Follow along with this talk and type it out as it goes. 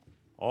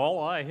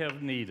All I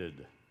have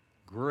needed,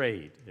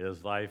 great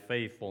is thy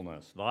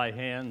faithfulness. Thy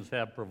hands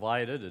have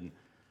provided, and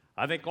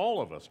I think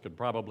all of us could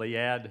probably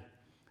add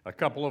a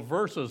couple of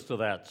verses to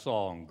that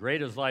song.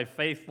 Great is thy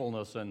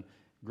faithfulness, and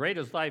great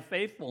is thy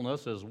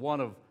faithfulness is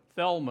one of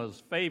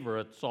Thelma's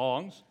favorite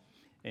songs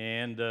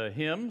and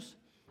hymns,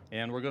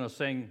 and we're going to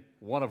sing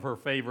one of her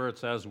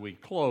favorites as we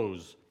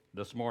close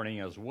this morning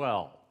as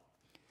well.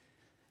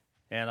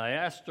 And I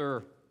asked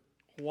her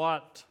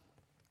what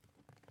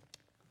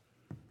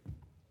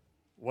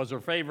was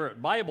her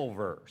favorite Bible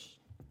verse.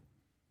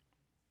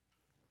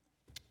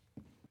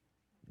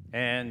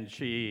 And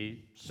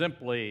she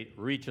simply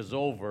reaches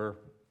over,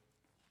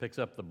 picks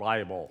up the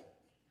Bible.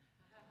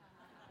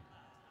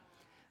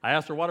 I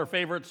asked her what her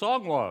favorite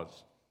song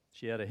was.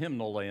 She had a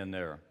hymnal laying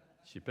there.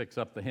 She picks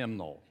up the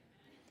hymnal.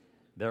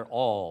 They're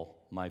all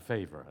my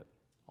favorite,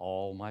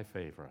 all my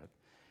favorite.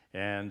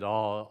 And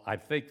I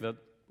think that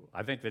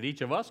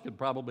each of us could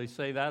probably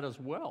say that as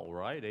well,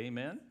 right?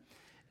 Amen.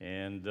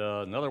 And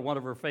another one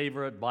of her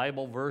favorite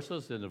Bible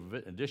verses,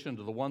 in addition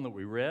to the one that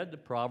we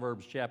read,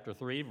 Proverbs chapter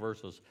 3,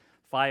 verses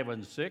 5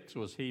 and 6,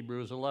 was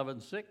Hebrews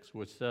 11:6,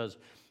 which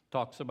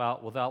talks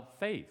about without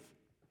faith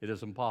it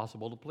is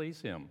impossible to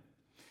please him.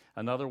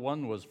 Another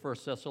one was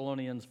 1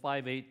 Thessalonians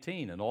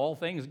 5:18, and all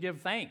things give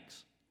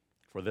thanks,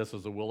 for this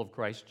is the will of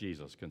Christ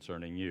Jesus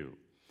concerning you.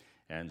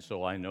 And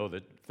so I know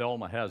that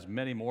Thelma has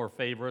many more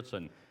favorites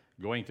and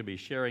going to be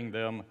sharing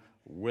them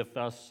with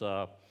us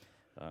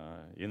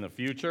in the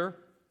future.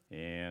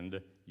 And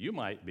you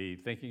might be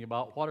thinking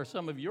about what are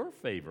some of your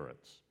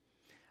favorites.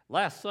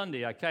 Last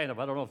Sunday, I don't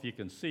know if you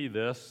can see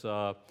this,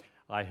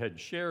 I had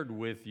shared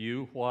with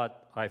you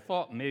what I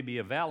thought maybe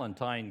a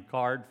Valentine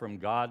card from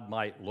God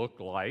might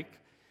look like.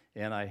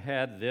 And I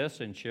had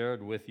this and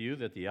shared with you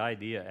that the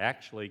idea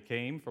actually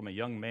came from a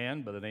young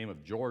man by the name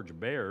of George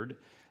Baird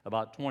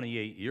about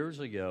 28 years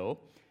ago.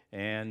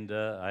 And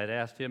I had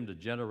asked him to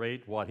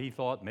generate what he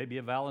thought maybe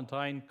a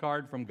Valentine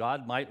card from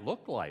God might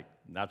look like.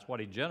 And that's what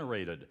he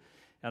generated.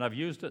 And I've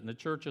used it in the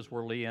churches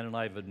where Leanne and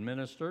I have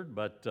administered,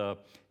 but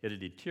it had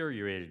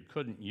deteriorated,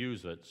 couldn't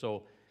use it.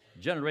 So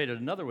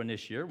generated another one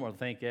this year. I want to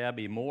thank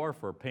Abby Moore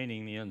for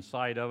painting the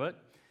inside of it.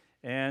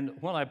 And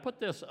when I put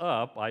this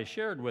up, I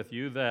shared with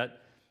you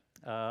that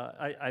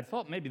I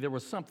thought maybe there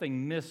was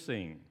something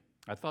missing.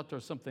 I thought there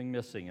was something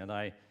missing, and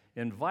I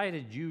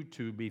invited you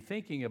to be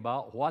thinking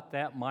about what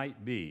that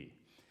might be.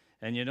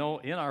 And you know,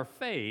 in our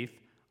faith,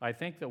 I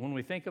think that when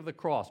we think of the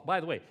cross, by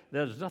the way,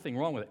 there's nothing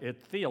wrong with it.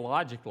 It's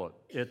theological.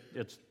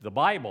 It's the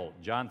Bible,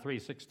 John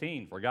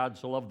 3:16. For God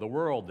so loved the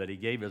world that he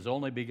gave his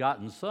only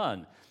begotten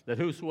Son, that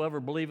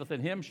whosoever believeth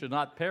in him should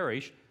not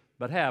perish,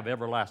 but have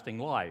everlasting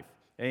life.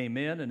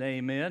 Amen and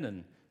amen,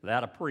 and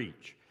that I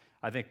preach.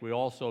 I think we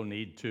also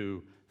need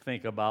to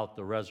think about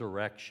the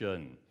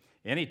resurrection.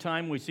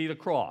 Anytime we see the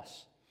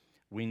cross,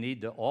 we need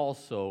to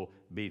also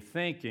be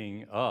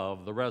thinking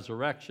of the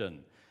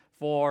resurrection.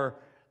 For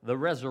the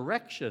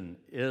resurrection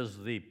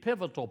is the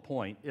pivotal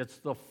point. It's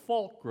the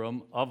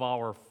fulcrum of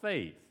our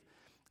faith.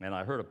 And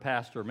I heard a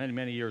pastor many,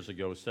 many years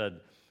ago said,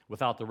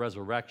 without the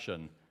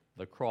resurrection,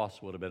 the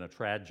cross would have been a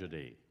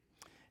tragedy.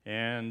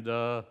 And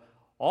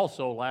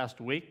also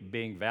last week,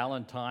 being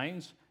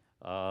Valentine's,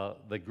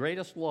 the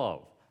greatest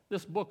love.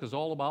 This book is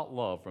all about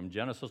love from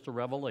Genesis to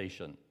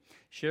Revelation.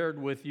 Shared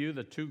with you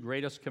the two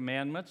greatest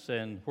commandments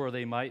and where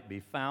they might be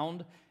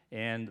found,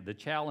 and the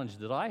challenge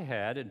that I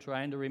had in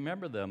trying to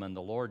remember them. And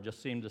the Lord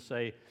just seemed to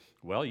say,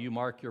 well, you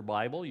mark your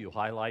Bible, you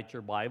highlight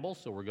your Bible,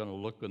 so we're going to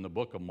look in the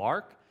book of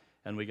Mark,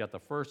 and we got the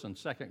first and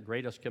second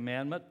greatest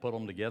commandment, put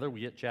them together, we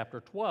get chapter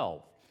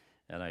 12.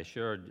 And I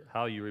shared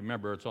how you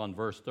remember it's on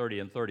verse 30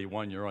 and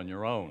 31, you're on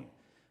your own.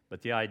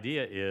 But the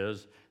idea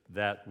is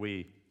that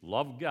we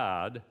love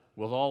God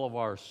with all of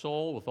our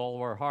soul, with all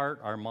of our heart,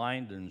 our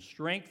mind, and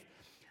strength.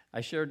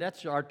 I shared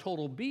that's our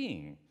total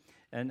being.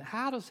 And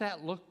how does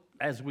that look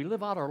as we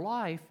live out our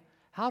life?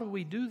 How do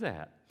we do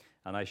that?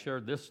 And I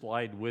shared this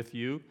slide with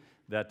you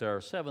that there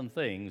are 7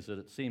 things that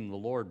it seemed the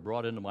Lord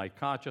brought into my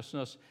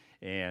consciousness.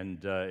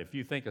 And if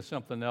you think of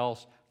something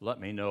else,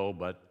 let me know.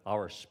 But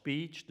our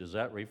speech, does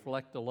that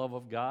reflect the love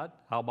of God?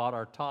 How about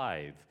our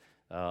tithe,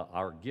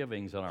 our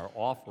givings and our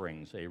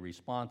offerings, a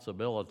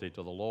responsibility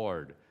to the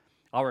Lord?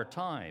 Our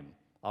time,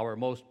 our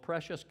most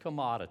precious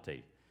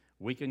commodity.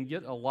 We can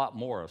get a lot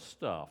more of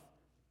stuff,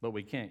 but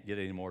we can't get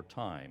any more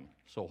time.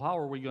 So how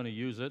are we going to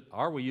use it?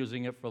 Are we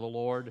using it for the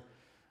Lord?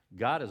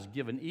 God has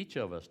given each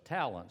of us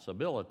talents,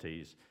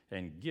 abilities,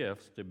 and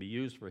gifts to be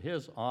used for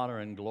his honor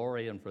and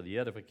glory and for the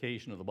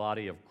edification of the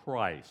body of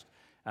Christ.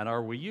 And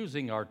are we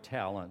using our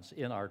talents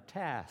in our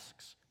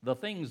tasks, the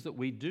things that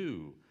we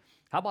do?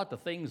 How about the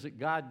things that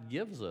God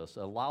gives us,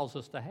 allows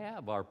us to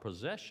have, our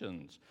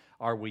possessions?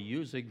 Are we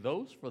using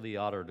those for the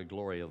honor and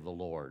glory of the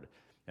Lord?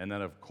 And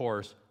then, of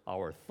course,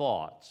 our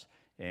thoughts.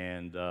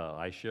 And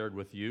I shared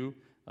with you,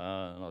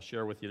 and I'll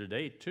share with you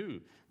today,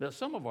 too, that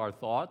some of our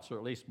thoughts, or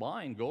at least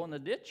mine, go in the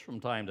ditch from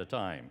time to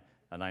time.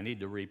 And I need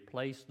to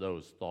replace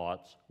those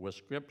thoughts with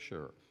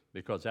Scripture,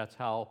 because that's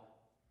how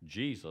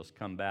Jesus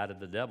combated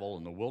the devil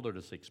in the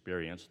wilderness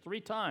experience.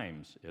 3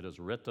 times it is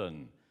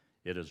written,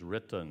 It is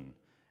written,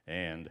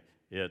 and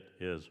it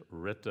is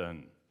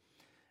written.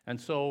 And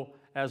so,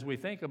 as we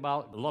think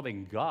about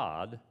loving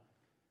God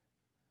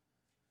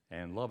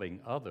and loving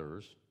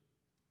others,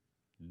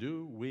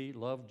 do we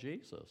love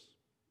Jesus?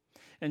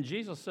 And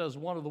Jesus says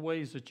one of the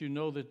ways that you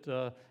know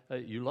that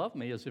you love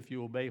me is if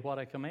you obey what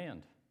I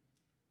command,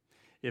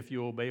 if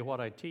you obey what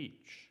I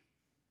teach.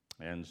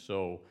 And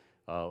so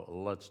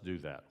let's do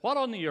that. What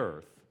on the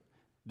earth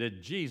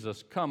did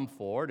Jesus come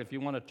for? If you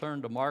want to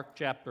turn to Mark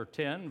chapter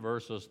 10,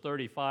 verses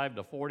 35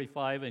 to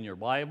 45 in your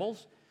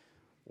Bibles,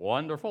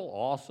 wonderful,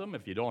 awesome.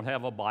 If you don't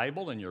have a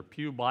Bible in your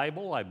pew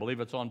Bible, I believe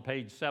it's on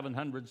page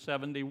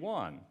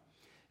 771.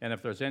 And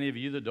if there's any of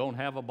you that don't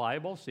have a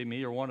Bible, see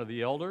me or one of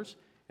the elders,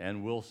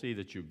 and we'll see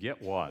that you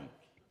get one.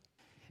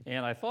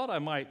 And I thought I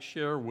might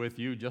share with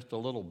you just a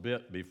little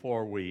bit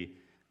before we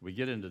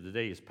get into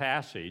today's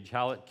passage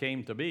how it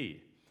came to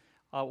be.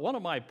 One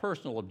of my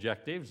personal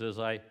objectives is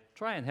I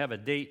try and have a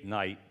date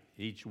night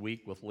each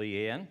week with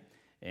Leanne,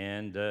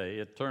 and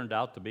it turned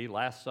out to be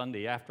last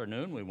Sunday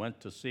afternoon we went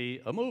to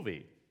see a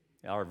movie.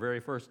 Our very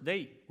first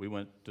date, we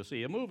went to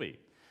see a movie.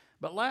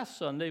 But last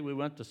Sunday we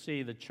went to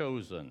see The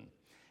Chosen.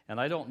 And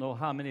I don't know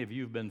how many of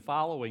you have been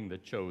following The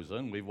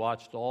Chosen. We've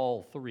watched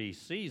all 3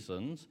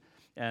 seasons,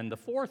 and the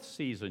 4th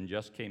season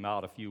just came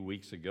out a few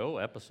weeks ago,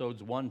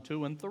 episodes 1,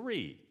 2, and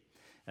 3.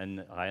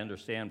 And I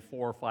understand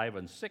 4, 5,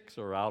 and 6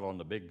 are out on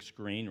the big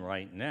screen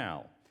right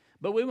now.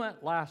 But we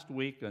went last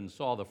week and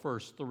saw the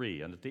first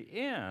 3, and at the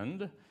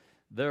end,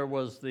 there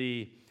was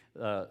the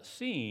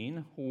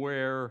scene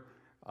where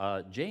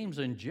James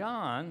and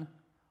John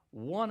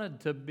wanted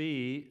to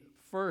be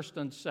first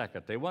and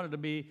second. They wanted to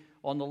be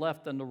on the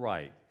left and the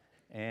right.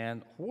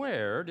 And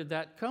where did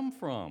that come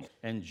from?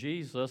 And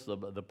Jesus,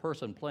 the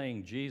person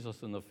playing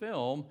Jesus in the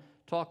film,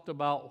 talked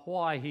about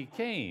why he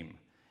came.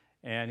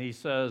 And he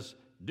says,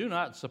 "Do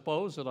not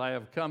suppose that I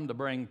have come to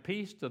bring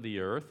peace to the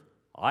earth.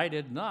 I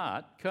did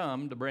not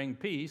come to bring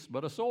peace,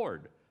 but a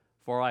sword.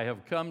 For I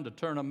have come to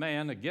turn a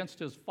man against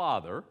his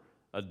father,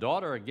 a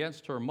daughter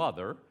against her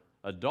mother,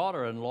 a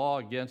daughter-in-law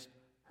against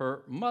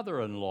her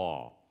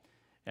mother-in-law."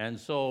 And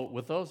so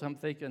with those, I'm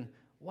thinking,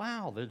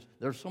 wow,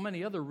 there's so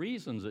many other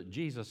reasons that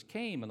Jesus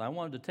came, and I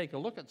wanted to take a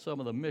look at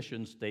some of the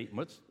mission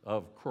statements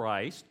of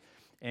Christ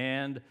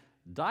and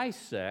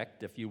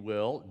dissect, if you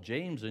will,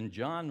 James and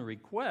John's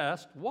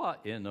request,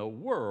 what in the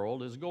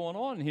world is going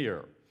on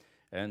here?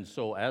 And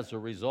so as a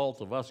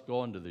result of us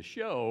going to the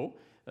show,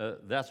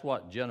 that's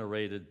what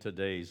generated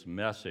today's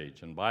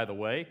message. And by the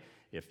way,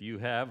 if you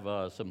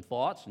have some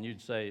thoughts and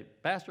you'd say,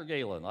 "Pastor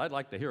Galen, I'd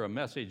like to hear a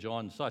message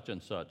on such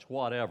and such,"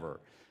 whatever.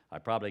 I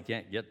probably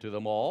can't get to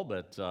them all,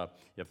 but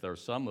if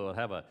there's some that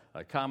have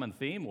a common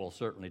theme, we'll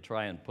certainly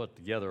try and put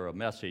together a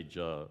message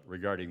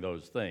regarding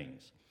those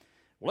things.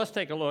 Well, let's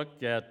take a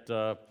look at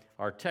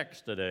our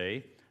text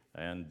today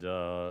and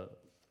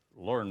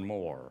learn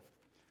more.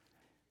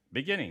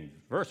 Beginning,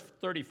 verse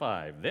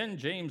 35, "Then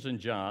James and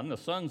John, the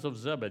sons of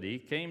Zebedee,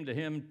 came to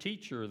him.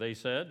 'Teacher,' they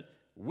said,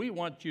 'we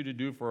want you to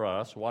do for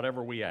us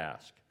whatever we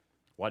ask.'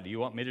 'What do you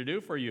want me to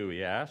do for you?'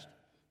 he asked.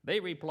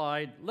 They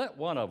replied, 'Let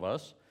one of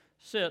us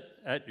sit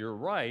at your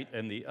right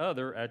and the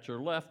other at your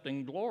left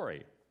in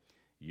glory.'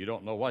 'You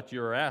don't know what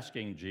you're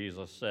asking,'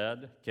 Jesus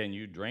said. 'Can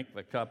you drink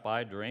the cup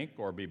I drink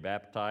or be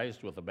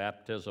baptized with the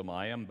baptism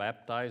I am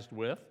baptized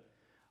with?'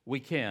 'We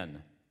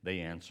can,'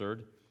 they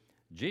answered.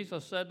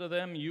 Jesus said to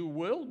them, 'You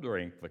will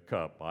drink the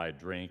cup I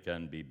drink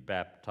and be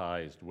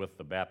baptized with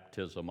the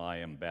baptism I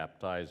am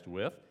baptized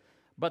with.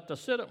 But to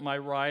sit at my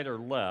right or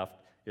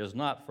left is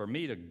not for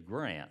me to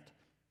grant.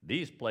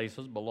 These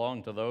places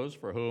belong to those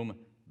for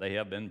whom they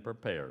have been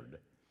prepared.'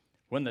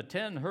 When the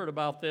 10 heard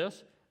about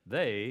this,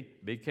 they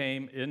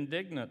became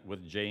indignant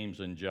with James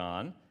and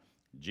John.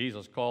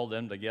 Jesus called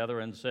them together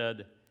and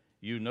said,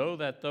 'You know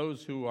that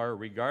those who are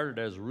regarded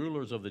as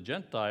rulers of the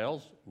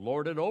Gentiles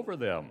lord it over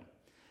them,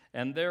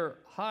 and their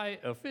high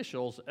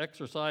officials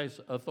exercise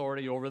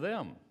authority over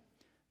them.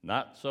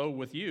 Not so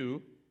with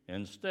you.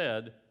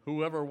 Instead,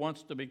 whoever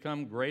wants to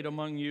become great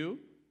among you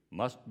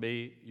must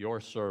be your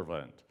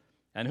servant,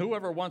 and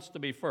whoever wants to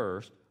be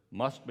first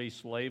must be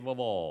slave of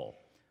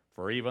all.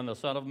 For even the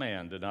Son of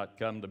Man did not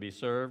come to be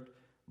served,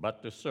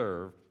 but to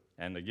serve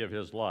and to give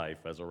his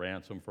life as a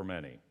ransom for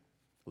many.'"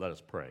 Let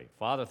us pray.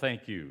 Father,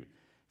 thank you.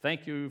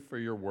 Thank you for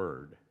your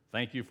word.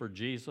 Thank you for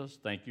Jesus.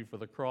 Thank you for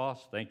the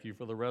cross. Thank you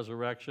for the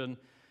resurrection.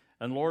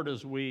 And Lord,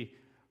 as we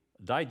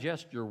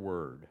digest your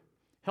word,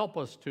 help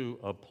us to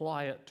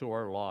apply it to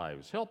our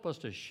lives. Help us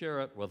to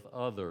share it with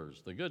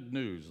others, the good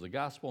news, the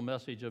gospel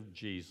message of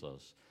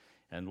Jesus.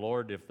 And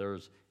Lord, if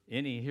there's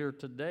any here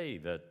today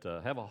that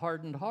have a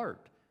hardened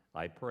heart,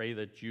 I pray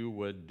that you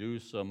would do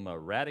some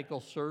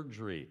radical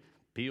surgery,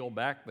 peel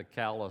back the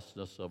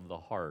callousness of the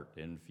heart,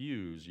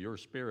 infuse your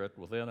spirit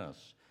within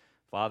us.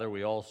 Father,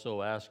 we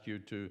also ask you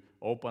to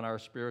open our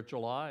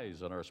spiritual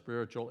eyes and our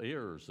spiritual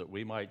ears that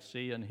we might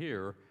see and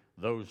hear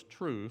those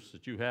truths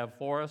that you have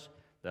for us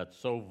that's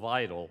so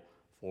vital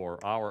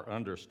for our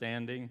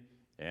understanding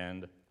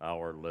and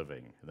our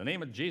living. In the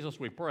name of Jesus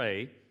we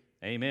pray,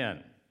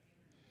 amen.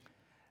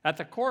 At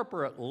the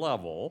corporate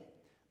level,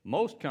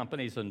 Most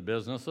companies and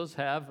businesses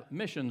have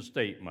mission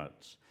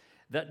statements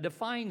that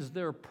defines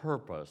their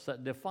purpose,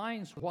 that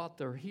defines what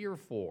they're here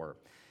for.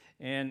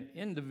 And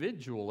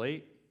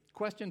individually,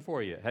 question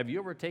for you, have you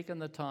ever taken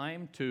the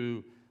time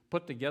to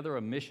put together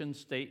a mission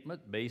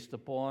statement based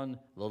upon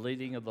the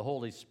leading of the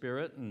Holy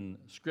Spirit and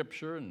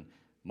Scripture? And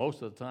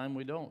most of the time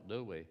we don't,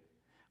 do we?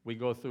 We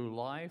go through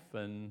life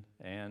and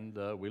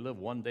we live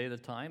one day at a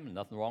time, and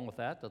nothing wrong with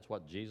that. That's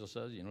what Jesus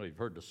says. You know, you've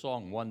heard the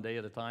song, "One Day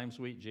at a Time,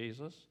 Sweet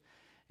Jesus."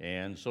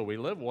 And so we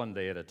live one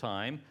day at a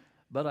time.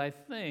 But I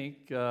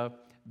think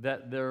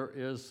that there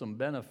is some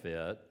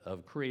benefit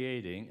of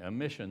creating a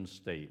mission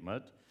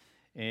statement.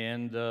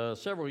 And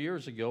several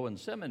years ago in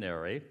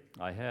seminary,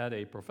 I had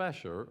a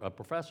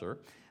professor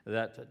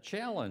that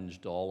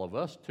challenged all of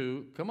us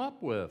to come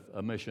up with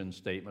a mission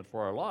statement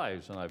for our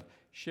lives. And I've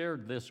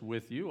shared this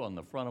with you on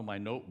the front of my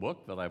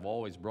notebook that I've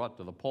always brought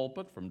to the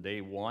pulpit from day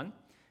one,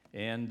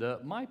 and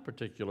my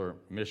particular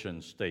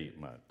mission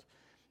statement.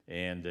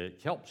 And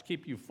it helps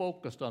keep you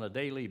focused on a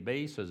daily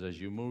basis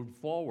as you move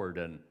forward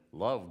and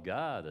love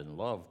God and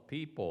love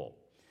people.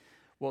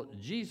 Well,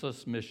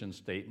 Jesus' mission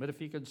statement,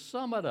 if you could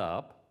sum it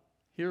up,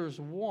 here's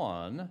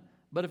one,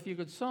 but if you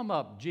could sum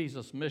up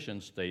Jesus' mission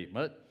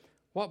statement,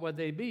 what would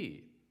they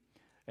be?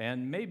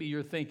 And maybe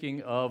you're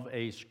thinking of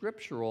a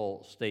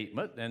scriptural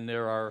statement, and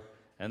there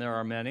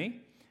are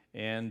many,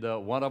 and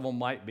one of them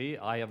might be,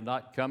 "I have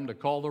not come to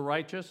call the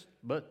righteous,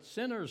 but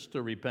sinners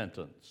to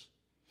repentance."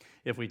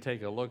 If we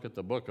take a look at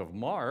the book of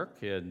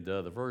Mark, in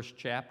the first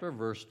chapter,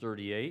 verse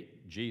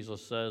 38,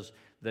 Jesus says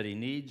that he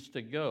needs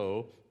to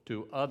go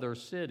to other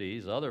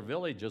cities, other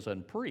villages,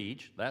 and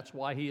preach. That's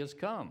why he has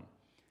come.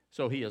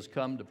 So he has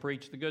come to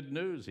preach the good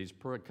news. He's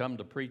come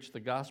to preach the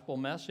gospel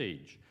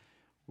message.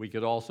 We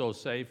could also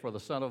say, "For the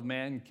Son of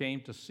Man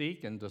came to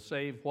seek and to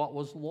save what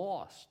was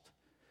lost."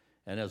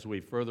 And as we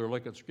further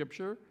look at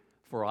Scripture,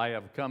 "For I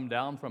have come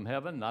down from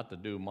heaven not to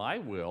do my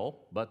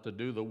will, but to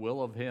do the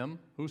will of him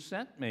who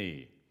sent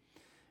me.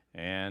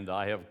 And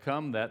I have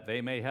come that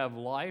they may have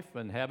life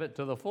and have it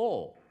to the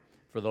full."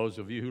 For those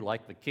of you who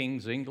like the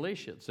King's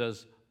English, it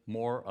says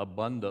more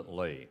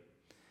abundantly.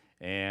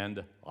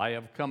 "And I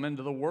have come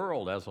into the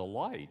world as a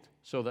light,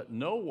 so that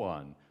no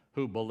one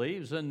who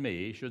believes in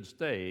me should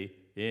stay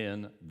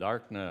in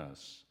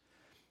darkness.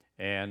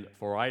 And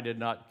for I did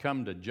not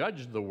come to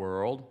judge the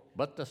world,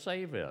 but to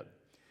save it."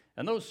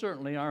 And those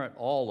certainly aren't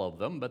all of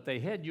them, but they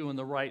head you in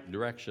the right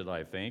direction,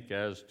 I think,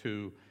 as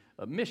to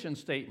mission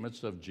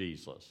statements of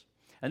Jesus.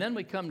 And then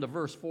we come to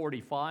verse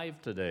 45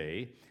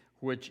 today,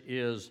 which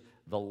is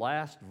the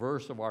last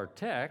verse of our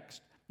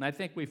text, and I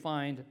think we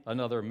find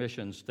another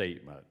mission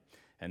statement.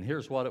 And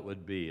here's what it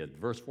would be.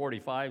 Verse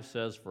 45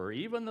 says, "For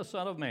even the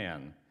Son of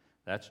Man,"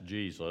 that's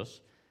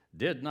Jesus,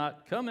 "did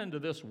not come into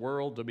this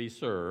world to be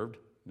served,"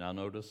 now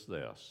notice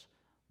this,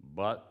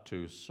 "but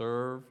to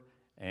serve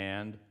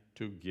and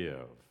to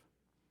give."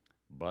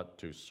 But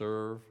to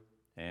serve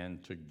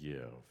and to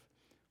give.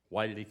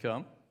 Why did he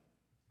come?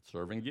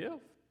 Serve and give.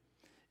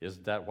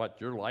 Isn't that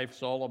what your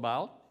life's all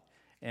about?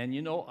 And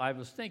you know, I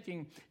was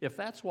thinking, if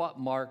that's what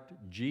marked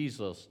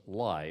Jesus'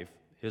 life,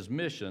 his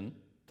mission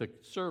to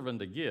serve and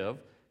to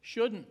give,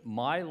 shouldn't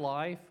my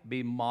life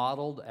be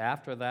modeled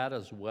after that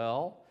as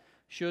well?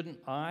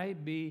 Shouldn't I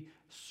be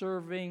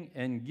serving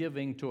and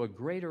giving to a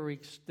greater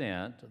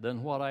extent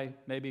than what I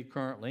maybe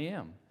currently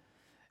am?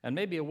 And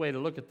maybe a way to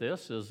look at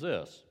this: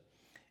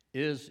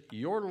 is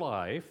your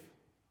life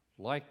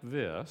like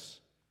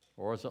this,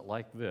 or is it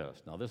like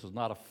this? Now, this is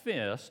not a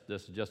fist,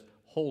 this is just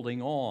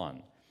holding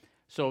on.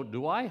 So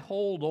do I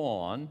hold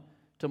on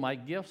to my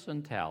gifts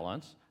and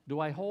talents? Do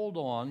I hold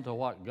on to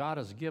what God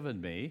has given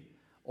me?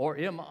 Or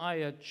am I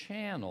a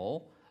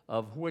channel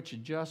of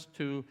which just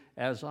to,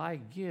 as I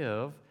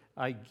give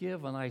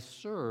and I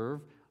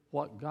serve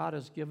what God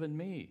has given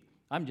me?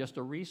 I'm just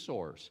a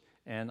resource,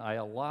 and I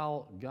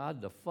allow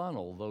God to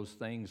funnel those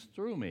things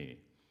through me.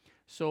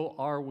 So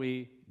are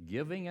we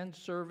giving and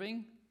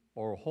serving,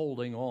 or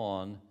holding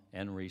on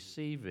and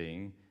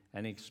receiving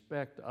and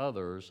expect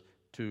others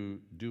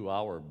to do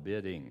our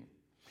bidding?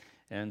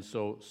 And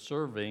so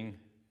serving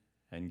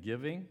and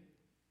giving,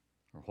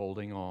 or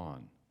holding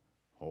on,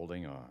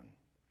 holding on.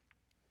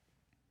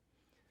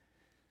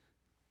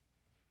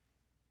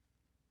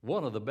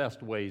 One of the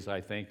best ways,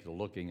 I think, to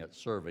looking at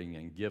serving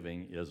and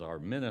giving is our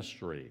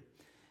ministry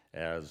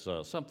as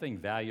something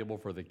valuable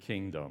for the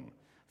kingdom.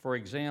 For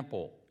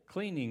example,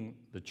 cleaning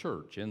the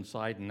church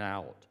inside and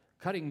out,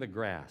 cutting the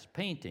grass,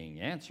 painting,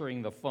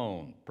 answering the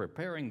phone,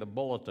 preparing the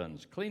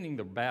bulletins, cleaning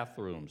the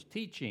bathrooms,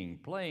 teaching,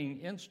 playing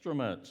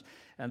instruments,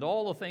 and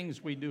all the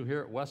things we do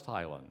here at West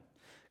Highland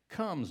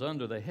comes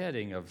under the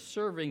heading of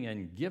serving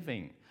and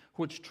giving,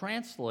 which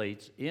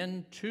translates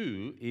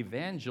into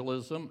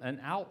evangelism and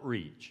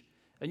outreach.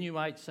 And you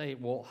might say,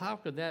 well, how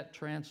could that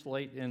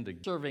translate into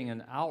serving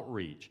and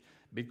outreach?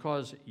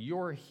 Because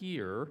you're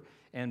here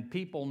and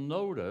people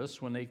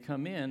notice when they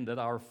come in that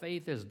our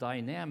faith is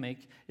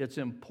dynamic. It's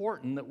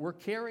important that we're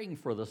caring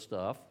for the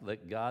stuff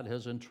that God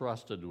has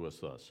entrusted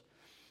with us.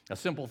 A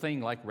simple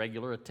thing like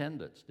regular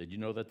attendance. Did you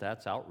know that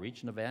that's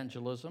outreach and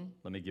evangelism?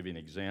 Let me give you an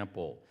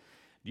example.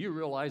 Do you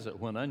realize that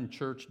when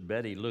unchurched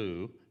Betty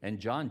Lou and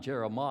John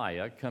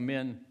Jeremiah come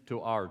in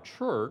to our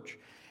church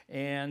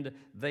and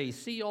they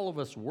see all of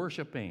us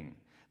worshiping,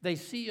 they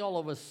see all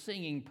of us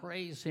singing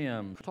praise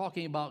hymns,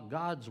 talking about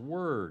God's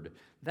word,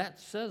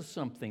 that says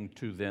something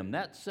to them.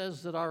 That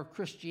says that our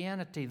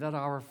Christianity, that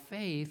our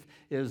faith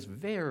is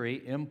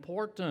very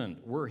important.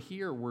 We're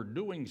here, we're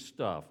doing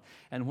stuff.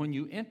 And when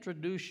you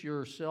introduce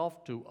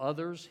yourself to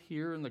others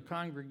here in the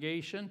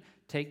congregation,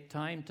 take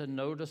time to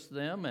notice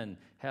them and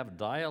have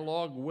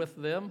dialogue with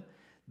them,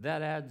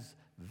 that adds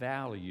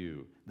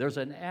value. There's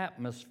an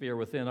atmosphere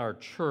within our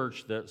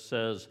church that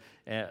says,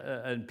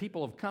 and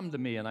people have come to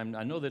me, and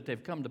I know that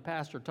they've come to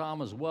Pastor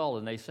Tom as well,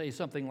 and they say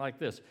something like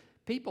this: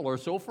 people are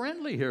so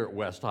friendly here at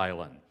West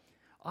Highland.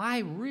 I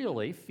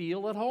really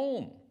feel at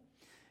home,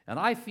 and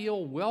I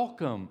feel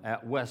welcome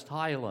at West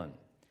Highland.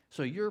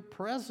 So your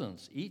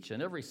presence each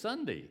and every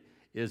Sunday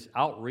is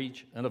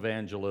outreach and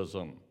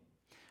evangelism.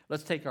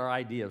 Let's take our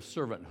idea of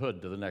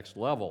servanthood to the next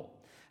level.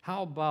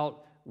 How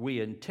about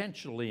we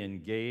intentionally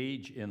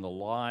engage in the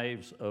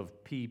lives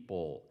of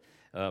people?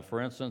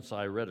 For instance,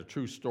 I read a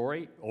true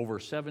story. Over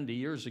 70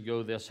 years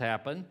ago, this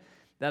happened,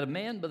 that a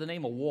man by the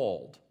name of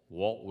Walt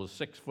was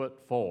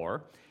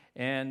 6'4",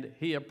 and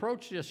he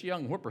approached this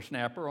young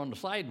whippersnapper on the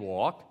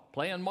sidewalk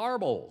playing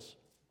marbles.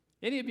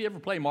 Any of you ever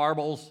play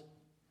marbles?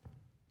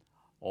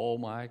 Oh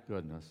my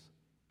goodness.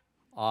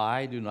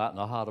 I do not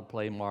know how to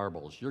play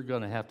marbles. You're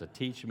going to have to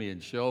teach me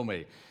and show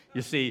me.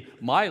 You see,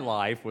 my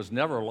life was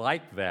never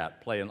like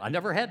that. I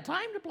never had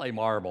time to play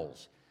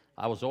marbles.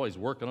 I was always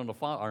working on the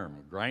farm,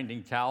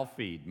 grinding cow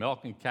feed,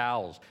 milking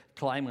cows,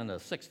 climbing a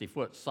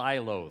 60-foot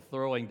silo,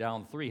 throwing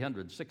down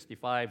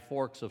 365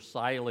 forks of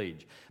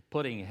silage,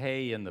 putting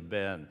hay in the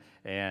bin,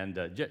 and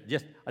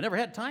I never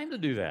had time to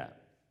do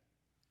that.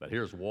 But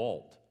here's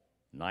Walt,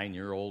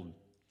 9-year-old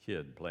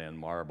kid playing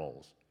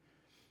marbles.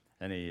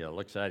 And he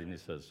looks at him and he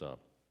says,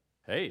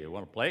 hey, you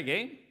want to play a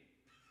game?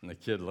 And the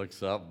kid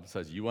looks up and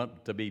says, you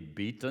want to be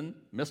beaten,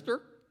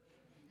 mister?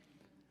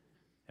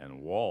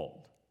 And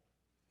Walt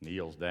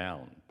kneels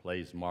down,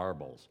 plays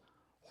marbles,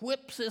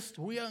 whips this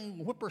young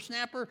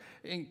whippersnapper,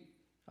 and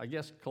I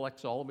guess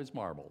collects all of his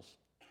marbles.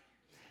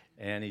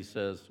 And he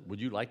says,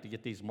 would you like to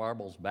get these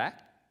marbles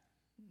back?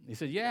 He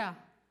said, yeah,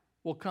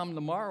 we'll come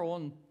tomorrow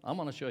and I'm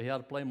going to show you how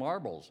to play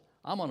marbles.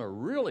 I'm going to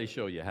really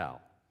show you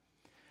how.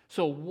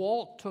 So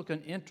Walt took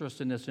an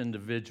interest in this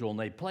individual, and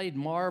they played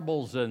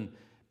marbles, and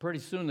pretty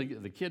soon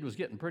the kid was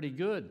getting pretty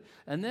good.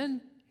 And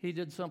then he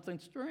did something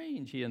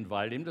strange. He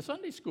invited him to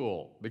Sunday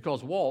school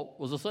because Walt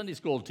was a Sunday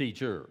school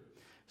teacher.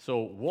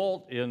 So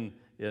Walt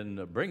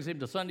brings him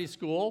to Sunday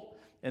school,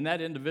 and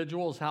that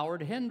individual is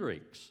Howard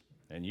Hendricks.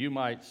 And you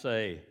might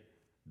say,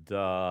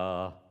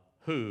 duh,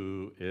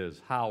 who is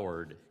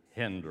Howard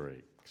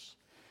Hendricks?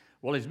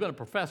 Well, he's been a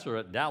professor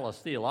at Dallas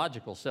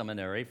Theological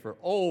Seminary for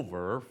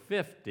over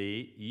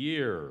 50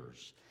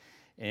 years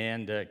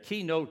and a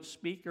keynote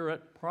speaker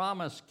at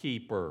Promise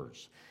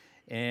Keepers.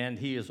 And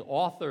he has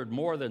authored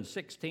more than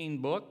 16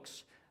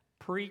 books,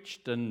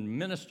 preached and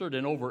ministered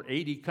in over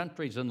 80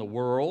 countries in the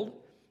world,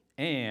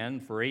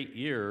 and for 8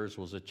 years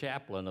was a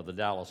chaplain of the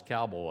Dallas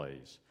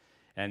Cowboys.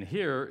 And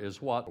here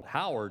is what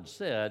Howard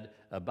said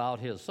about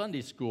his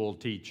Sunday school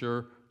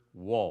teacher,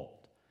 Walt.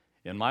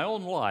 In my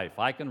own life,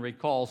 I can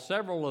recall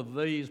several of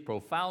these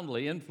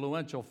profoundly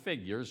influential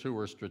figures who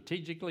were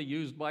strategically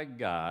used by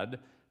God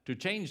to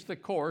change the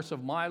course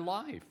of my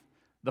life.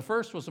 The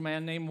first was a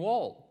man named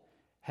Walt.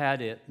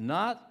 Had it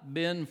not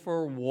been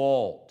for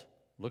Walt,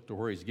 look to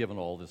where he's given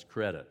all this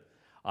credit,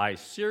 I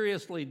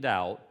seriously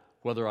doubt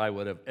whether I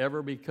would have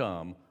ever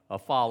become a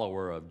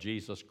follower of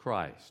Jesus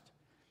Christ.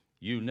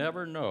 You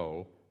never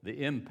know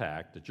the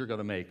impact that you're going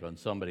to make on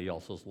somebody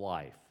else's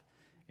life.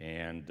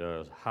 And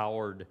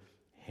Howard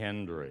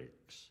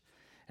Hendricks.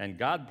 And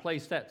God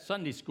placed that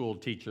Sunday school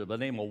teacher by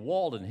the name of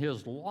Walt in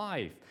his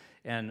life.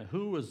 And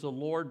who is the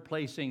Lord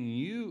placing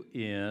you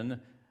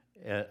in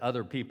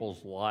other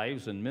people's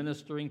lives and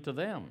ministering to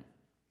them?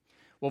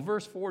 Well,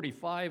 verse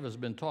 45 has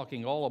been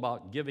talking all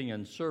about giving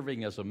and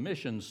serving as a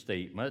mission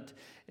statement.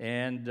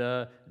 And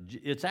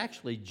it's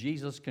actually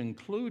Jesus'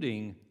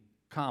 concluding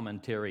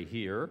commentary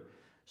here.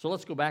 So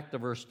let's go back to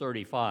verse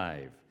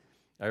 35,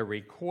 a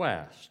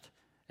request.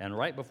 And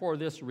right before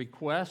this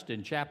request,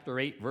 in chapter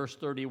 8, verse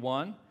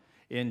 31,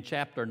 in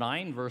chapter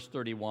 9, verse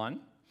 31,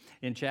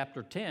 in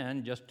chapter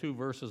 10, just 2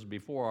 verses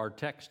before our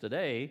text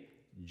today,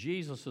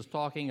 Jesus is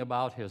talking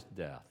about his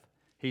death.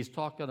 He's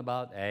talking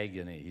about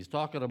agony. He's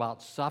talking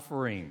about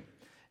suffering.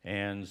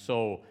 And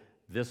so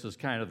this is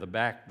kind of the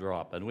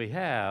backdrop. And we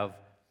have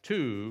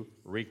 2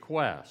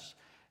 requests.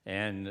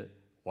 And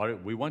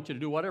we want you to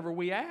do whatever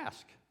we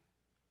ask.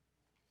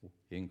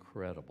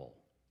 Incredible.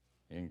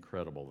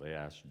 Incredible. They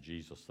asked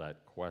Jesus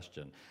that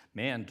question.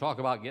 Man, talk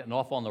about getting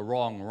off on the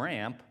wrong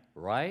ramp,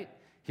 right?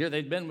 Here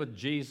they'd been with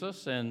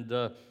Jesus, and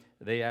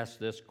they asked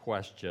this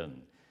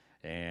question.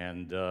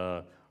 And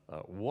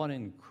one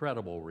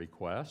incredible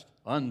request,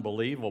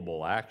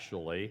 unbelievable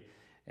actually,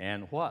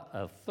 And what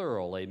a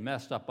thoroughly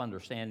messed up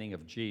understanding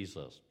of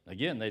Jesus.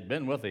 Again, they'd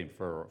been with him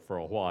for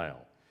a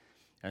while.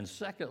 And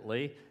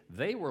secondly,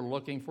 they were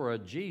looking for a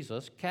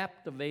Jesus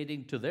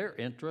captivating to their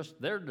interests,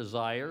 their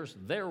desires,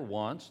 their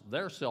wants,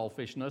 their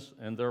selfishness,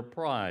 and their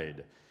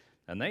pride.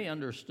 And they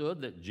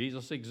understood that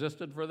Jesus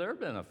existed for their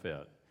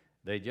benefit.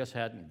 They just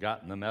hadn't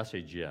gotten the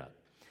message yet.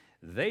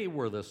 They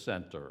were the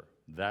center.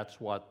 That's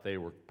what they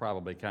were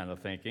probably kind of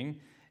thinking.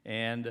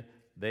 And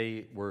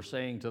they were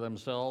saying to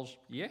themselves,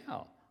 yeah,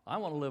 I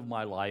want to live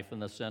my life in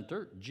the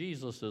center.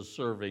 Jesus is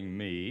serving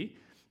me.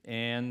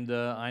 And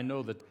I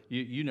know that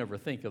you never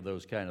think of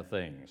those kind of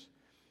things.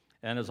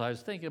 And as I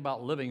was thinking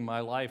about living my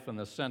life in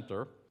the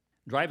center,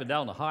 driving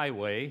down the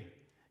highway,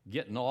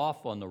 getting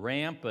off on the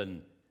ramp,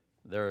 and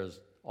there's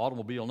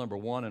automobile number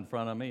 1 in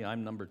front of me.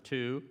 I'm number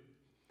 2.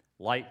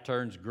 Light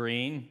turns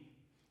green,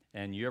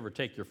 and you ever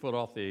take your foot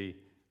off the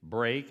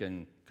brake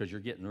and because you're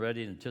getting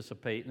ready,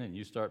 anticipating, and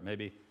you start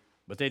maybe,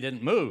 but they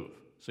didn't move,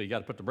 so you got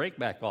to put the brake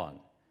back on.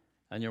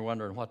 And you're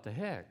wondering, what the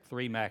heck?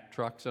 3 Mack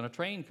trucks and a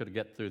train could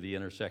get through the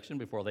intersection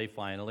before they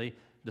finally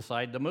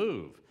decide to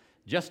move.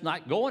 Just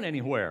not going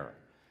anywhere.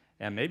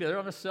 And maybe they're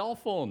on a cell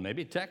phone,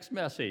 maybe text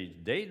message,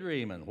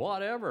 daydreaming,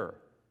 whatever.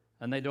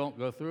 And they don't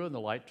go through and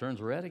the light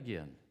turns red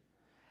again.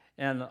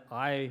 And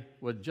I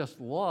would just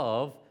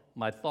love,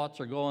 my thoughts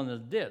are going in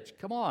the ditch.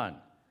 Come on,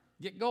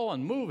 get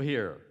going, move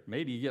here.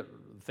 Maybe you get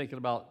thinking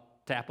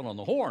about tapping on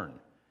the horn.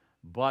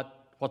 But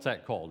what's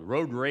that called?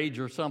 Road rage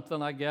or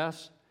something, I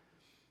guess?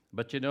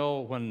 But you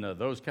know, when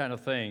those kind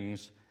of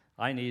things,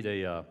 I need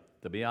to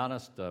be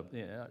honest,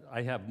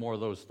 I have more of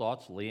those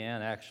thoughts.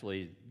 Leanne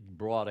actually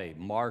brought a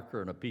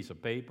marker and a piece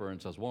of paper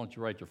and says, why don't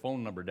you write your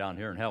phone number down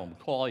here and have them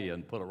call you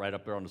and put it right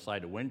up there on the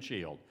side of the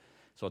windshield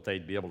so that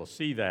they'd be able to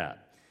see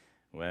that.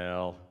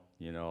 Well,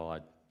 you know,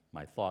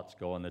 my thoughts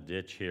go in the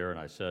ditch here, and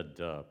I said,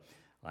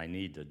 I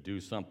need to do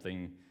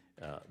something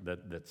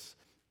that's,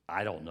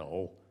 I don't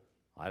know,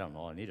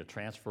 I need a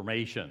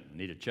transformation,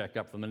 need a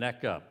checkup from the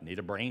neck up, need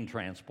a brain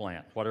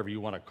transplant, whatever you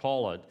want to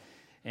call it.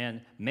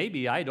 And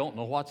maybe I don't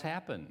know what's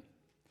happened.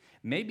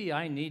 Maybe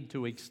I need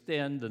to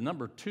extend the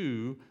number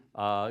 2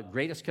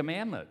 greatest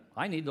commandment.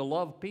 I need to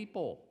love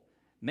people.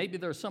 Maybe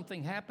there's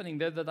something happening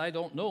there that I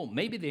don't know.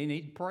 Maybe they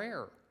need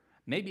prayer.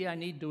 Maybe I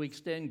need to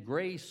extend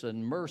grace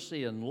and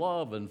mercy and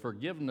love and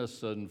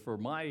forgiveness and for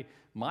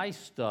my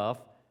stuff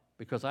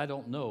because I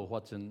don't know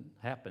what's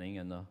happening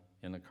in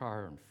the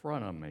car in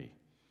front of me.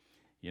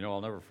 You know,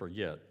 I'll never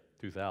forget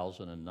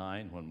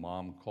 2009 when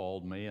Mom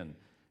called me and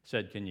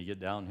said, can you get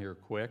down here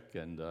quick?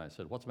 And I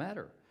said, what's the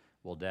matter?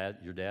 Well, Dad,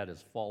 your dad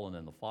has fallen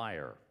in the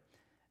fire.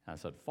 And I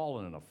said,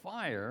 fallen in a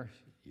fire?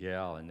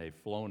 Yeah, and they've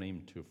flown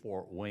him to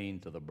Fort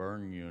Wayne to the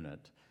burn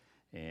unit.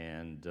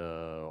 And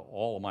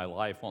all of my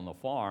life on the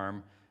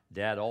farm,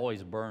 Dad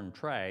always burned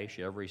trash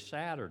every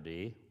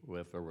Saturday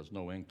if there was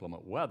no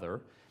inclement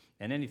weather.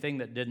 And anything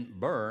that didn't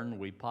burn,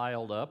 we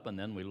piled up, and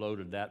then we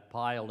loaded that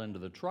pile into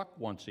the truck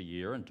once a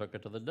year and took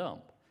it to the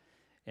dump.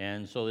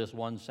 And so this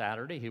one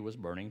Saturday, he was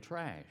burning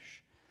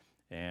trash.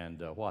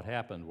 And what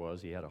happened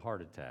was he had a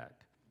heart attack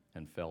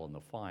and fell in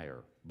the fire.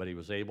 But he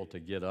was able to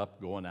get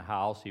up, go in the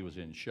house. He was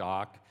in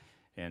shock,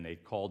 and they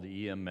called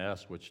the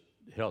EMS, which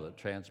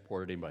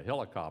transported him by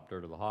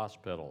helicopter to the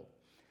hospital.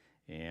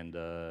 And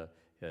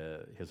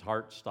his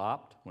heart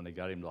stopped when they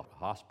got him to the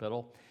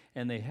hospital,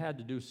 and they had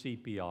to do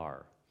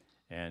CPR.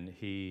 And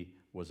he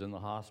was in the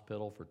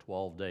hospital for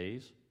 12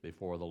 days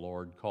before the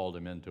Lord called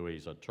him into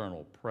his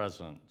eternal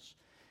presence.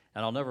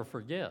 And I'll never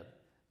forget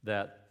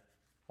that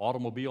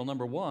automobile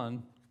number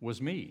 1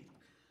 was me.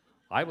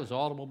 I was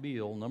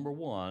automobile number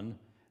 1,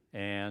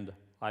 and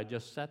I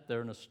just sat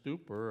there in a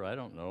stupor, I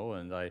don't know,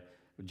 and I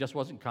just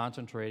wasn't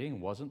concentrating,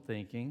 wasn't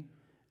thinking,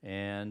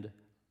 and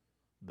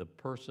the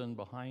person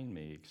behind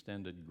me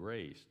extended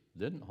grace,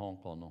 didn't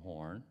honk on the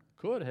horn,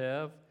 could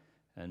have,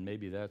 and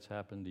maybe that's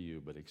happened to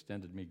you, but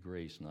extended me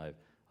grace, and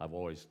I've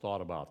always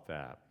thought about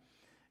that.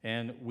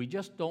 And we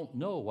just don't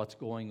know what's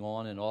going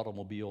on in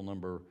automobile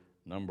number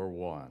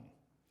 1.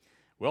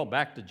 Well,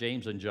 back to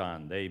James and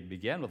John. They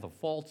began with a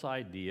false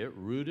idea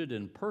rooted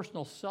in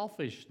personal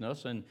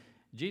selfishness, and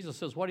Jesus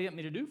says, what do you want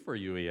me to do for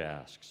you, he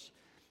asks.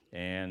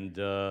 And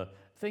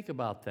think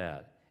about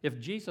that.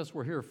 If Jesus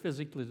were here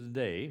physically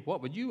today,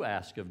 what would you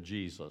ask of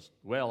Jesus?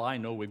 Well, I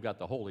know we've got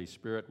the Holy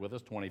Spirit with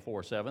us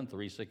 24/7,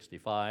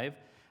 365,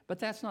 but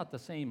that's not the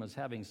same as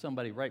having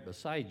somebody right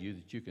beside you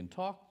that you can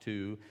talk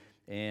to.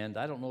 And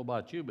I don't know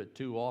about you, but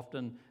too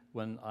often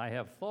when I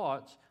have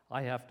thoughts,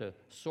 I have to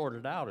sort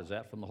it out. Is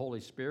that from the Holy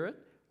Spirit,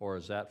 or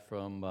is that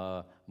from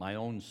my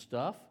own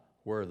stuff?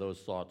 Where are those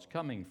thoughts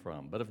coming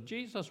from? But if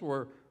Jesus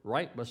were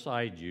right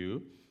beside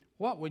you,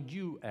 what would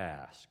you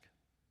ask?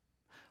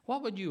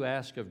 What would you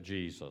ask of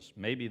Jesus?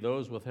 Maybe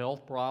those with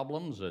health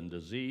problems and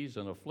disease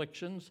and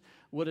afflictions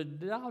would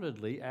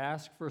undoubtedly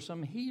ask for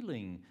some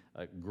healing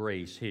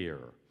grace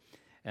here.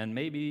 And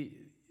maybe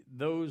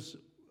there's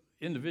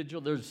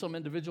some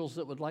individuals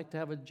that would like to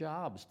have a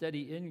job,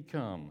 steady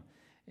income,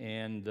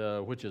 and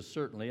which is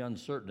certainly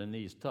uncertain in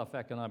these tough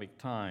economic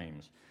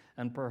times.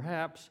 And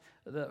perhaps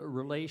the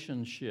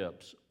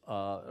relationships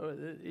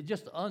it's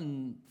just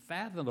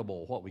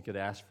unfathomable what we could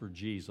ask for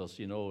Jesus,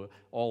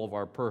 all of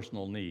our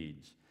personal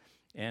needs.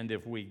 And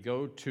if we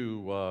go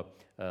to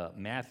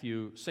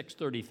Matthew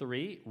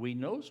 6:33, we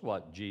knows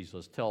what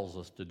Jesus tells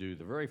us to do.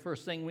 The very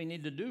first thing we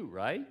need to do,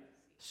 right?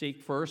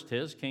 Seek first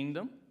his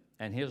kingdom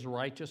and his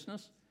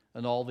righteousness,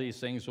 and all these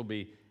things will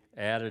be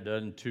added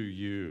unto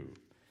you.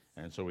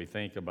 And so we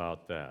think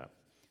about that.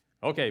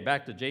 Okay,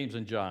 back to James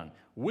and John.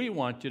 We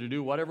want you to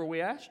do whatever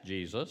we ask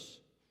Jesus.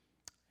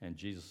 And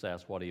Jesus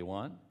asks, what do you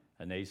want?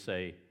 And they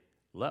say,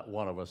 let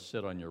one of us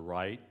sit on your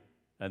right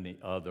and the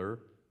other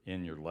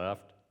in your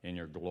left in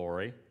your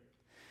glory.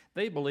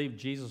 They believed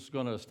Jesus was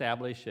going to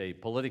establish a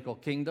political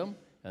kingdom,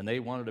 and they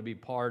wanted to be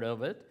part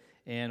of it.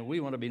 And we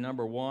want to be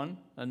number one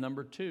and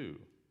number two.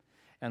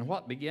 And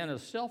what began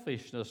as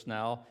selfishness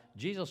now,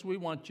 Jesus, we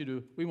want you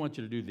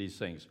to do these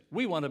things.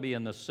 We want to be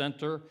in the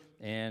center,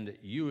 and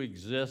you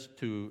exist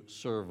to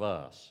serve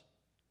us.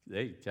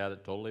 They got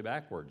it totally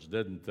backwards,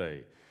 didn't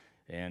they?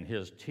 And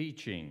his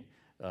teaching,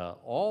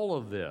 all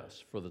of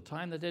this, for the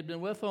time that they'd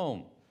been with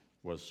him,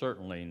 was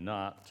certainly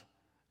not,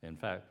 in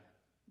fact,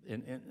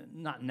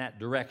 not in that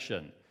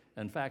direction.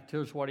 In fact,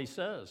 here's what he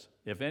says.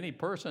 If any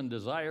person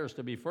desires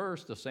to be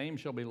first, the same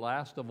shall be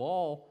last of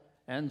all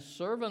and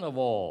servant of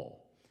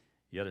all.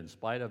 Yet in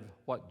spite of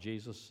what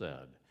Jesus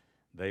said,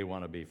 they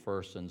want to be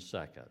first and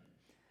second.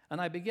 And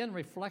I began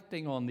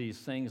reflecting on these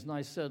things, and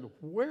I said,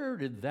 where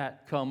did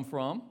that come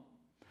from?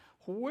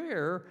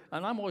 Where?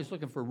 And I'm always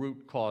looking for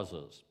root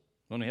causes.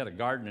 When we had a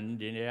garden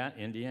in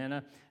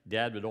Indiana,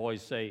 Dad would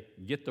always say,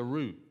 get the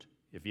root.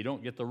 If you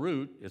don't get the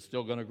root, it's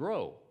still going to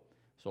grow.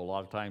 So a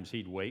lot of times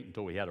he'd wait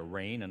until we had a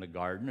rain in the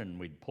garden, and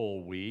we'd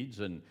pull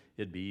weeds, and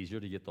it'd be easier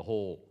to get the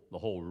whole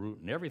root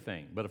and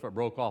everything. But if it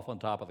broke off on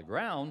top of the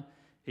ground,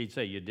 he'd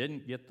say, you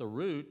didn't get the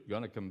root, you're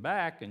going to come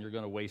back, and you're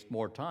going to waste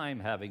more time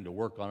having to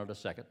work on it a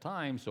second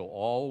time, so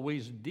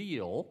always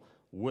deal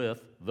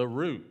with the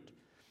root.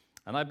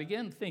 And I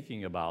began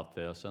thinking about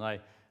this, and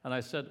I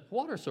said,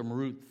 what are some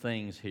root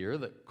things here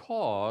that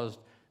caused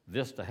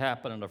this to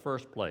happen in the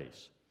first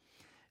place?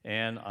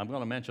 And I'm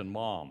going to mention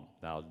Mom.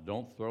 Now,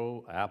 don't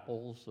throw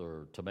apples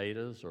or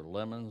tomatoes or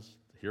lemons.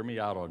 Hear me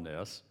out on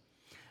this.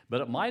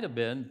 But it might have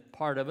been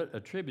part of it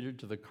attributed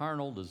to the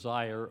carnal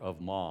desire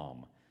of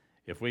Mom.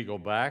 If we go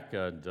back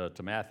to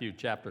Matthew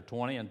chapter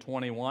 20 and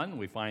 21,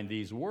 we find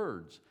these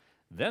words.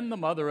 Then the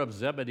mother of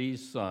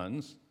Zebedee's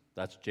sons,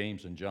 that's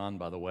James and John,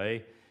 by the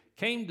way,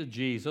 came to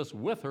Jesus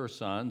with her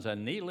sons,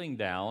 and kneeling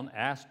down,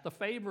 asked a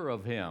favor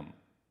of him.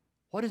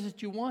 What is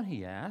it you want,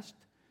 he asked.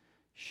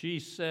 She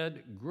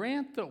said,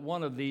 grant that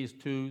one of these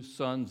two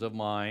sons of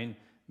mine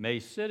may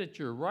sit at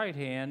your right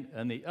hand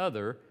and the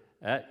other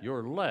at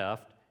your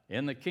left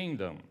in the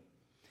kingdom.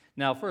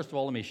 Now, first of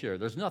all, let me share.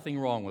 There's nothing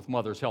wrong with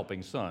mothers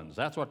helping sons.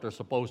 That's what they're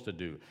supposed to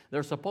do.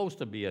 They're supposed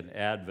to be an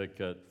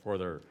advocate for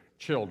their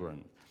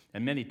children.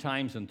 And many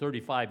times in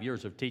 35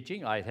 years of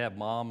teaching, I'd have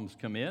moms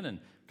come in and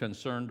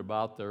concerned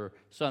about their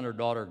son or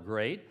daughter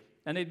grade,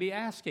 and they'd be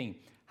asking,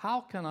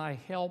 how can I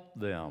help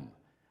them?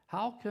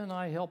 How can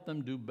I help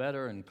them do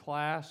better in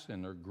class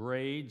and their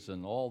grades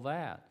and all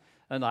that?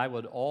 And I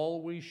would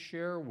always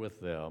share with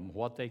them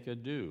what they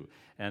could do.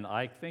 And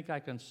I think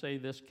I can say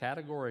this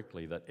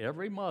categorically, that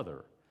every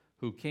mother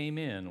who came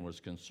in and was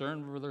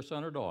concerned for their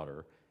son or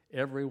daughter,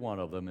 every one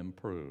of them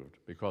improved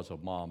because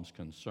of Mom's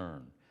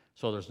concern.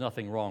 So there's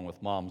nothing wrong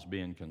with moms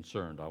being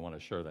concerned. I want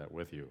to share that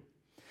with you.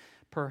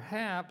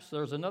 Perhaps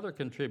there's another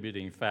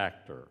contributing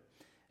factor.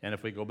 And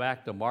if we go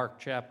back to Mark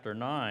chapter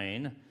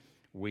 9,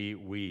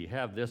 we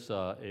have this,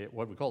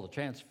 what we call the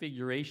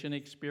transfiguration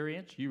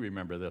experience. You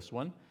remember this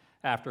one.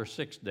 After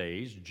 6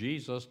 days,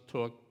 Jesus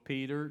took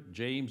Peter,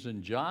 James,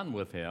 and John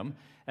with him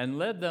and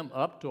led them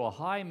up to a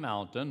high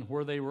mountain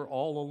where they were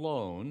all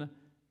alone.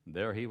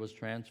 There he was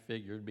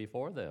transfigured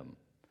before them.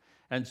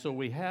 And so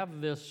we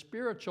have this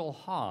spiritual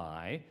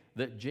high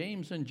that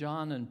James and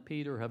John and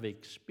Peter have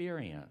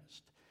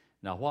experienced.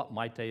 Now, what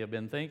might they have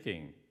been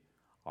thinking?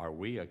 Are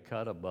we a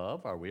cut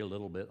above? Are we a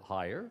little bit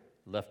higher?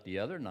 Left the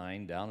other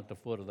 9 down at the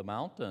foot of the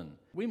mountain.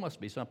 We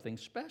must be something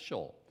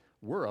special.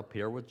 We're up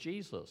here with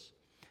Jesus.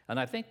 And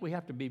I think we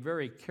have to be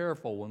very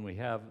careful when we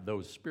have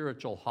those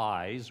spiritual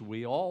highs.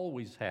 We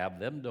always have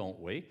them, don't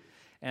we?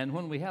 And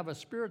when we have a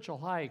spiritual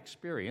high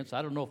experience,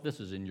 I don't know if this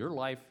is in your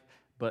life,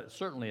 but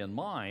certainly in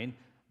mine,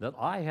 that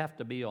I have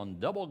to be on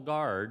double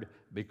guard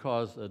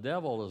because the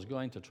devil is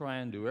going to try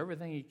and do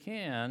everything he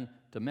can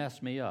to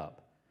mess me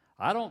up.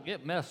 I don't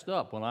get messed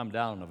up when I'm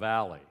down in the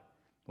valley,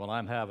 when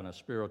I'm having a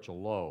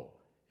spiritual low.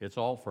 It's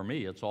all for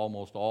me. It's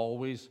almost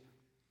always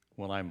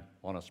when I'm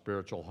on a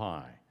spiritual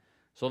high.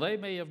 So they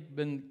may have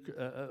been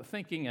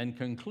thinking and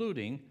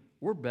concluding,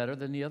 we're better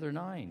than the other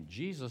 9.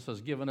 Jesus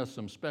has given us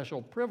some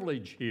special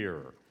privilege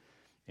here.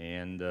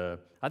 And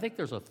I think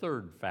there's a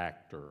third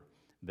factor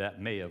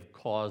that may have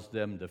caused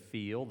them to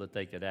feel that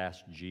they could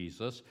ask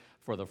Jesus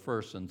for the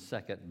first and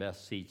second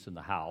best seats in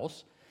the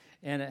house.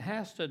 And it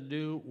has to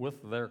do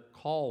with their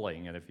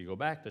calling. And if you go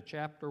back to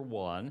chapter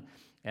 1,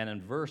 and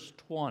in verse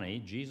 20,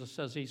 Jesus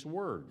says these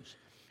words.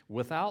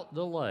 Without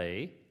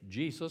delay,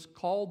 Jesus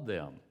called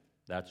them.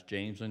 That's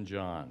James and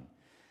John.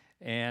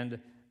 And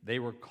they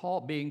were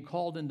being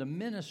called into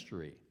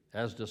ministry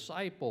as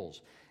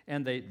disciples.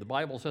 And the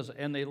Bible says,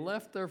 and they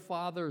left their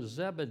father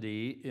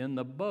Zebedee in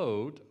the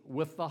boat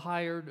with the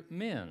hired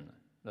men.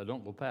 Now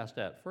don't go past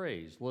that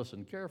phrase.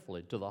 Listen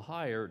carefully. To the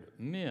hired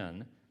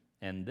men,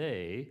 and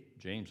they,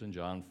 James and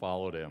John,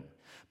 followed him.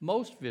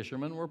 Most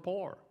fishermen were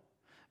poor,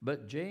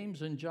 but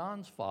James and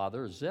John's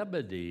father,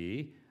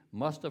 Zebedee,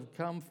 must have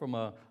come from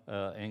an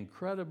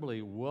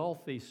incredibly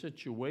wealthy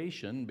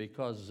situation,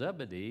 because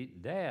Zebedee,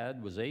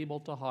 Dad, was able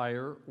to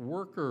hire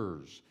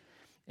workers.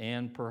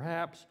 And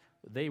perhaps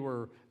they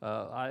were,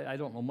 I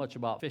don't know much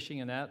about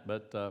fishing and that,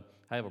 but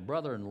I have a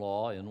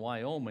brother-in-law in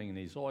Wyoming, and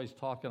he's always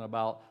talking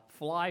about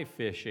fly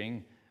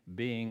fishing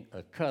being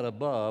a cut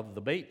above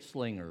the bait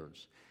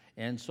slingers.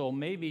 And so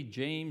maybe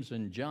James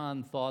and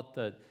John thought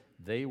that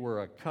they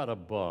were a cut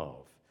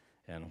above.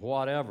 And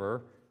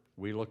whatever,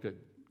 we look at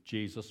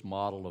Jesus'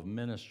 model of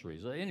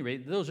ministries. At any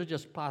rate, those are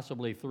just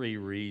possibly three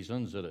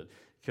reasons that it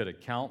could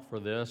account for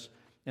this.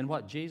 And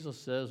what Jesus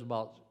says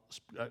about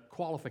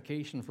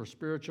qualification for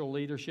spiritual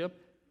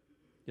leadership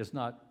is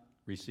not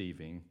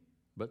receiving,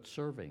 but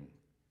serving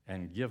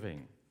and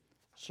giving.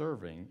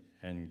 Serving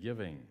and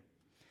giving.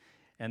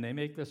 And they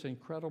make this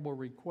incredible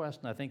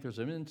request, and I think there's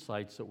some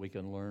insights that we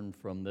can learn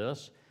from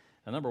this.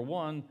 And number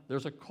one,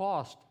 there's a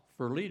cost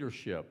for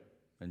leadership.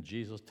 And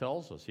Jesus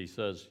tells us, he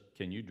says,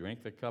 can you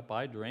drink the cup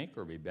I drink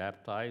or be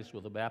baptized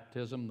with the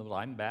baptism that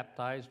I'm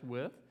baptized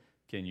with?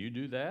 Can you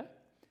do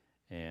that?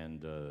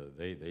 And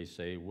they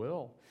say,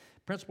 will.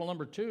 Principle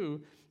number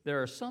two,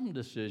 there are some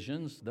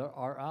decisions that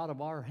are out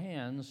of our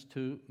hands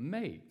to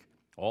make.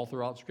 All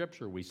throughout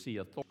Scripture, we see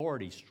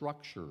authority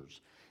structures.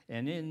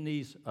 And in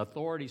these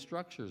authority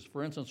structures,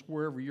 for instance,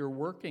 wherever you're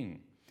working,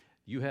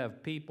 you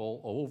have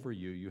people over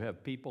you, you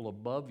have people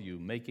above you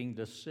making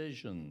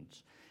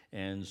decisions.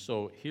 And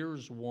so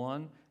here's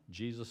one.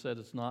 Jesus said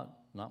it's not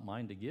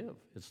mine to give.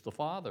 It's the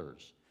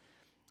Father's.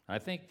 I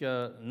think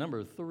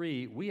number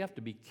three, we have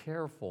to be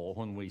careful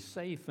when we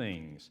say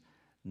things.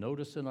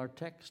 Notice in our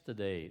text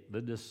today,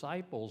 the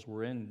disciples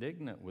were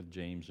indignant with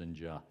James and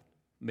John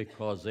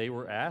because they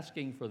were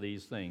asking for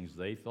these things.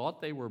 They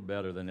thought they were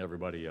better than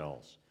everybody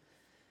else.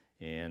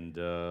 And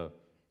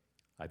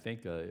I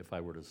think if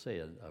I were to say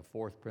a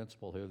fourth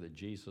principle here that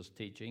Jesus is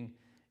teaching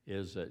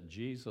is that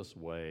Jesus'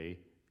 way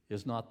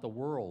is not the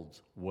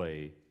world's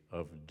way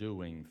of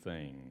doing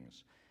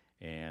things.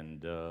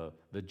 And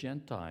the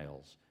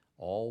Gentiles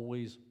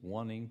always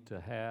wanting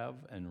to have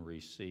and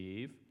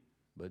receive,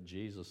 but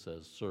Jesus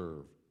says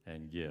serve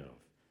and give.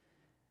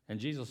 And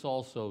Jesus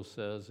also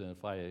says, and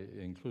if I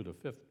include a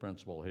fifth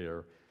principle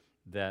here,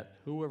 that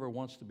whoever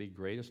wants to be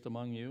greatest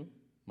among you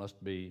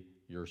must be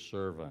your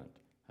servant,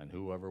 and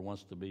whoever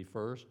wants to be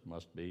first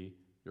must be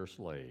your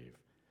slave.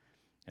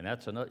 And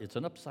it's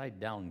an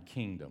upside-down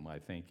kingdom, I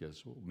think,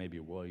 is maybe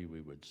a way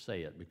we would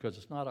say it, because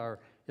it's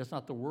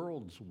not the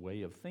world's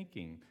way of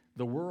thinking,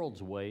 the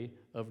world's way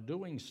of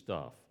doing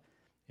stuff.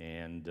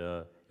 And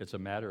it's a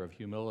matter of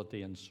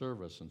humility and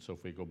service. And so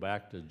if we go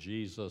back to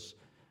Jesus'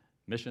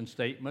 mission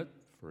statement,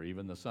 for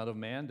even the Son of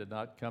Man did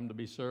not come to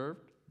be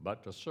served,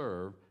 but to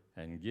serve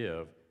and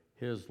give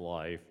his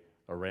life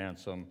a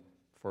ransom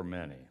for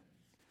many.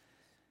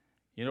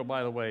 You know,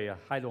 by the way,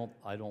 I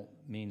don't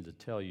mean to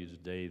tell you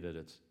today that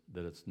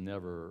it's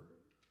never,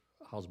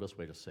 how's the best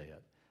way to say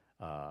it?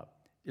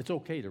 It's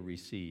okay to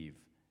receive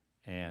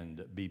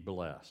and be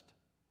blessed.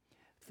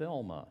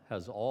 Thelma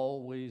has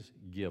always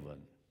given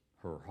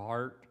her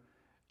heart,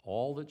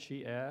 all that she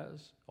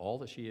is,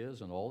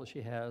 and all that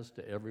she has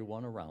to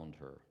everyone around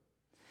her.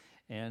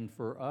 And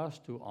for us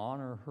to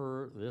honor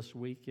her this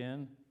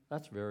weekend,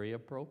 that's very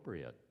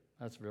appropriate.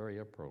 That's very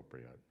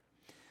appropriate.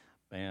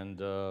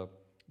 And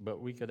but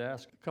we could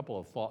ask a couple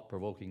of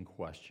thought-provoking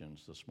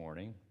questions this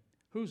morning.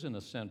 Who's in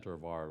the center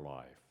of our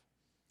life?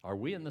 Are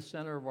we in the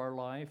center of our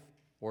life,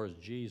 or is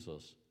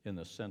Jesus in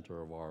the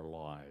center of our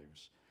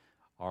lives?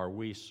 Are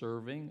we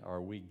serving?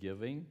 Are we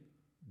giving?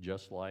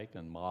 Just like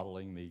and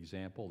modeling the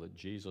example that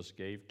Jesus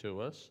gave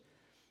to us.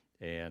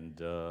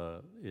 And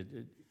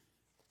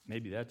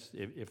maybe that's,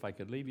 if I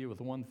could leave you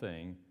with one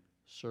thing,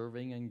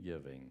 serving and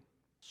giving.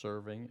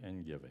 Serving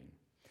and giving.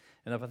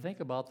 And if I think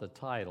about the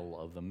title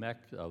of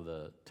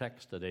the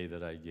text today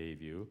that I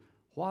gave you,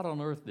 what on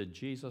earth did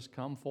Jesus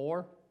come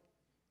for?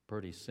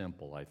 Pretty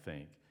simple, I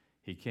think.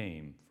 He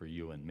came for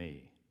you and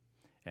me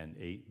and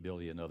 8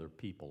 billion other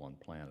people on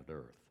planet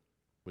Earth.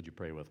 Would you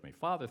pray with me?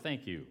 Father,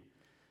 thank you.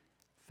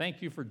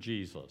 Thank you for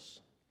Jesus.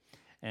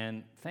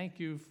 And thank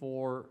you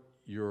for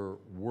your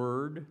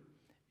word.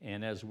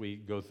 And as we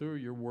go through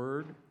your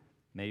word,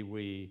 may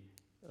we,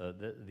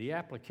 the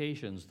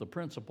applications, the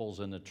principles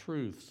and the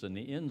truths and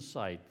the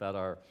insight that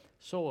are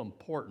so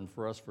important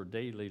for us for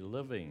daily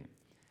living,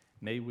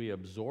 may we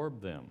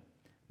absorb them.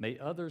 May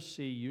others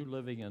see you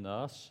living in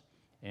us.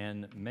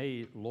 And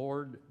may,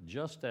 Lord,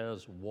 just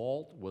as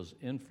Walt was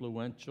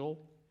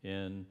influential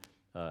in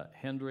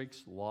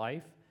Hendricks'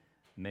 life,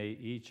 may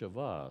each of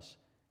us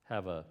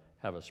have a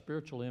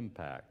spiritual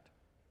impact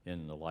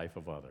in the life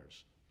of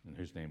others, in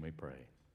whose name we pray.